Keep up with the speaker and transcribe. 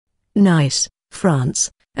Nice, France.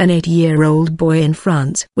 An 8-year-old boy in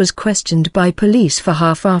France was questioned by police for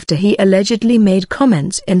half after he allegedly made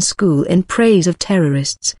comments in school in praise of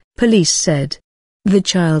terrorists, police said. The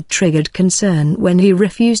child triggered concern when he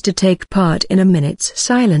refused to take part in a minute's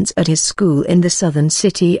silence at his school in the southern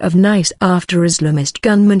city of Nice after Islamist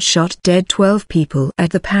gunmen shot dead 12 people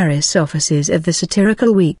at the Paris offices of the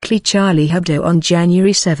satirical weekly Charlie Hebdo on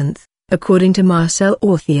January 7, according to Marcel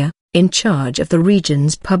Authier, in charge of the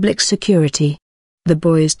region's public security. The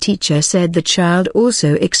boy's teacher said the child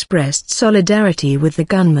also expressed solidarity with the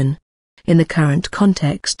gunmen. In the current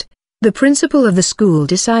context, the principal of the school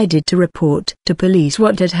decided to report to police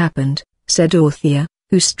what had happened, said Authier,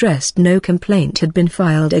 who stressed no complaint had been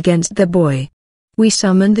filed against the boy. We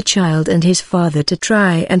summoned the child and his father to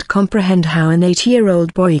try and comprehend how an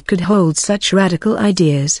 8-year-old boy could hold such radical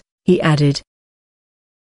ideas, he added.